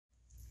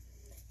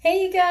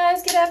Hey you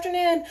guys, good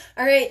afternoon.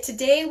 All right,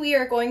 today we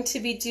are going to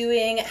be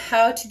doing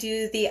how to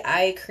do the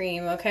eye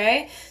cream,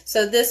 okay?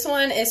 So this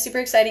one is super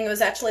exciting. It was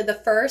actually the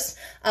first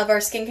of our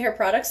skincare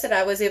products that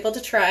I was able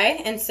to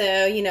try. And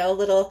so, you know, a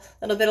little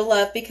bit of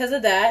love because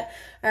of that.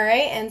 All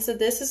right, and so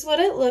this is what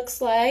it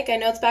looks like. I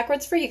know it's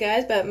backwards for you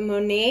guys, but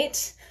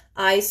Monate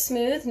Eye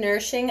Smooth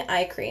Nourishing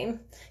Eye Cream.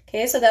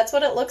 Okay, so that's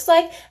what it looks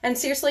like. And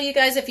seriously, you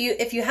guys, if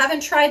you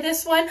haven't tried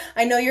this one,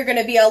 I know you're going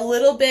to be a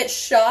little bit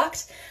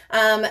shocked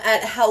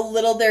at how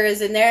little there is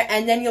in there.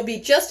 And then you'll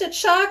be just as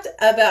shocked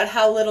about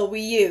how little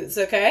we use,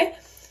 okay?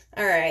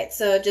 All right,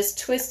 so just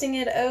twisting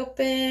it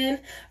open.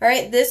 All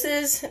right, this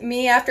is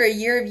me after a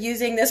year of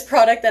using this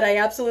product that I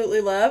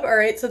absolutely love. All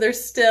right, so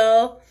there's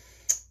still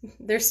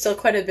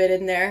quite a bit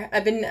in there.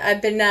 I've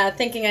been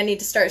thinking I need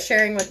to start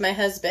sharing with my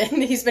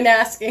husband. He's been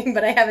asking,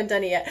 but I haven't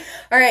done it yet.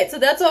 All right, so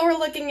that's what we're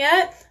looking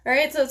at. All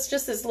right, so it's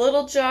just this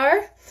little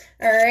jar.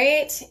 All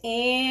right,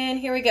 and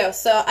here we go.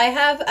 So I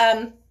have,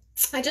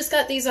 I just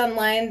got these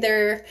online.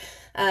 They're,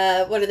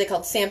 what are they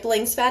called?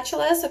 Sampling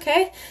spatulas,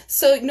 okay?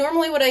 So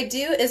normally what I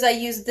do is I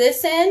use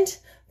this end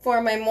for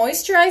my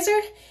moisturizer,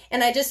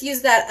 and I just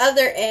use that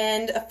other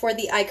end for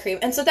the eye cream.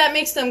 And so that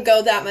makes them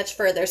go that much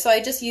further. So I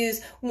just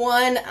use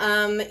one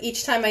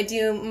each time I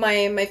do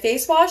my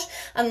face wash,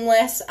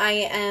 unless I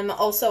am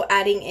also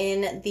adding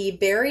in the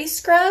berry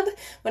scrub.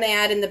 When I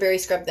add in the berry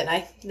scrub, then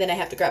I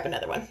have to grab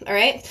another one. All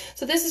right.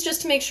 So this is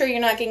just to make sure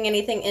you're not getting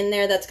anything in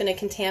there that's going to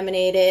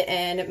contaminate it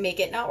and make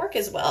it not work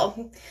as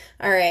well.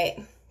 All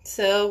right.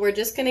 So we're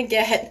just going to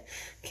get,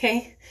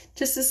 okay,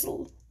 just this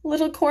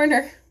little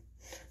corner.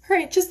 All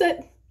right, just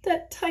that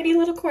tiny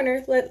little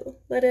corner.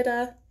 Let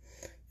it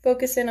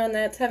focus in on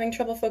that. It's having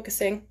trouble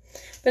focusing.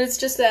 But it's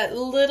just that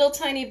little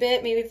tiny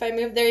bit. Maybe if I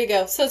move, there you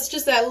go. So it's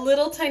just that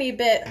little tiny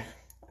bit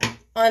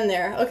on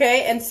there,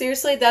 okay? And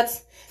seriously,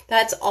 that's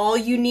all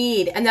you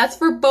need. And that's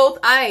for both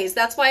eyes.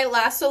 That's why it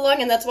lasts so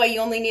long, and that's why you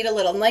only need a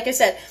little. And like I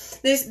said,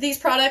 these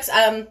products,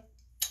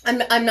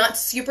 I'm not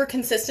super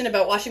consistent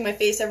about washing my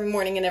face every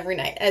morning and every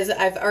night, as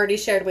I've already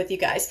shared with you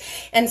guys.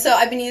 And so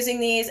I've been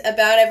using these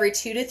about every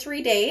 2 to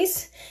 3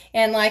 days.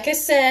 And like I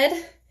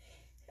said,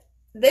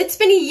 it's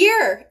been a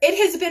year. It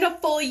has been a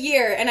full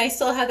year, and I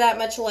still have that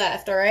much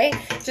left, all right?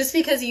 Just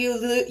because you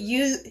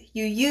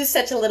use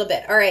such a little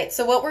bit. All right,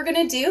 so what we're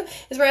going to do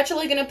is we're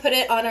actually going to put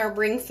it on our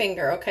ring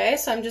finger, okay?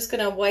 So I'm just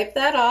going to wipe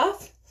that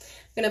off.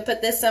 I'm going to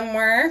put this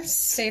somewhere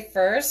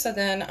safer so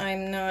then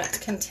I'm not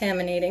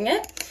contaminating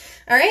it.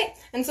 All right,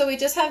 and so we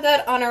just have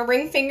that on our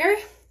ring finger.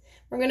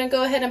 We're going to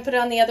go ahead and put it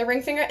on the other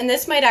ring finger. And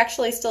this might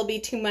actually still be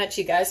too much,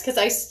 you guys, because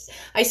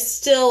I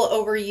still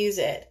overuse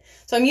it.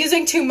 So I'm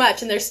using too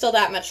much, and there's still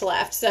that much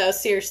left. So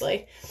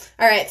seriously.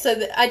 All right,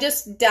 so I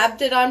just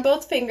dabbed it on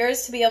both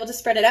fingers to be able to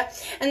spread it out.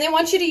 And they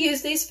want you to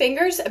use these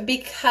fingers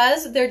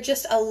because they're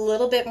just a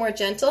little bit more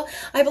gentle.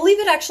 I believe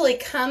it actually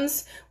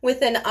comes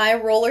with an eye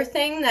roller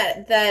thing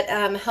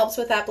that helps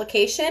with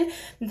application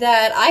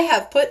that I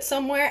have put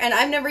somewhere, and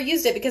I've never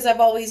used it because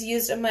I've always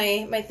used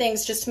my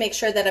things just to make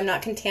sure that I'm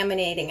not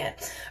contaminating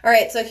it. All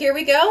right, so here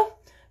we go.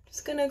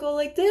 Just gonna go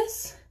like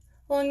this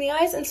along the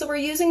eyes. And so we're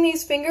using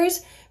these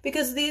fingers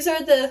because these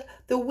are the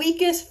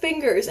weakest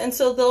fingers, and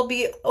so they'll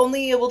be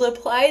only able to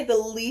apply the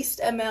least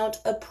amount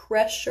of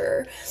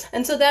pressure.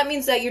 And so that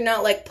means that you're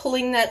not like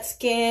pulling that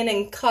skin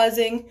and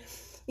causing,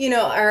 you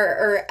know,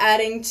 or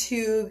adding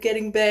to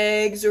getting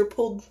bags or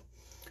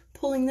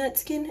pulling that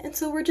skin. And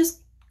so we're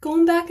just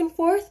going back and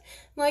forth.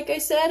 Like I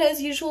said,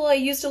 as usual, I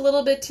used a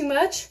little bit too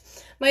much.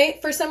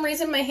 For some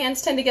reason, my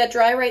hands tend to get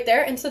dry right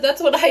there, and so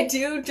that's what I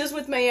do just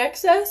with my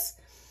excess.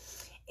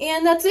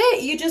 And that's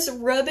it. You just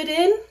rub it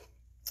in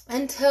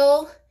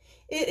until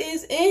it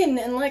is in.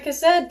 And like I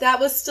said, that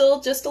was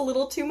still just a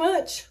little too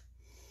much.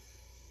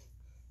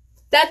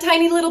 That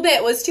tiny little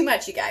bit was too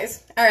much, you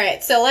guys. All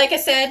right, so like I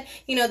said,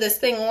 you know, this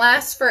thing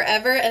lasts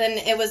forever, and then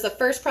it was the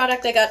first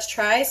product I got to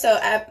try. So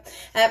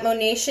at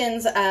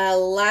Monation's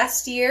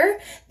last year,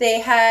 they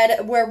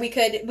had where we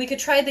could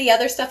try the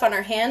other stuff on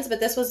our hands,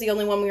 but this was the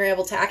only one we were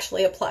able to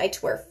actually apply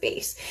to our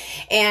face.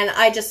 And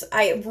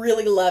I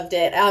really loved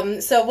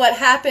it. So what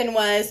happened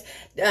was,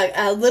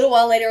 a little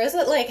while later, was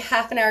it like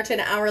half an hour to an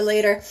hour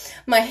later,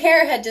 my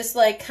hair had just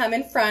like come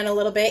in front a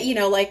little bit, you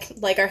know,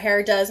 like our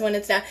hair does when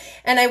it's down.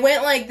 And I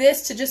went like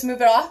this to just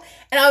move it off,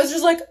 and I was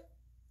just like,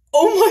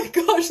 oh my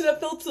gosh,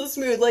 that felt so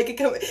smooth. Like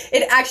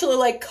it actually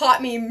like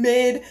caught me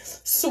mid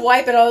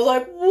swipe, and I was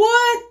like,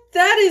 what?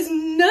 That is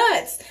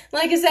nuts.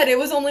 Like I said, it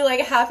was only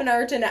like half an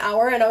hour to an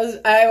hour, and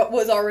I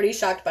was already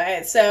shocked by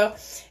it. So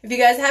if you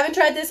guys haven't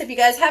tried this, if you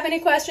guys have any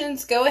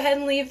questions, go ahead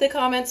and leave the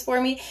comments for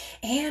me,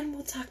 and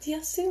we'll talk to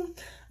you soon.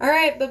 All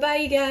right, bye-bye,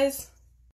 you guys.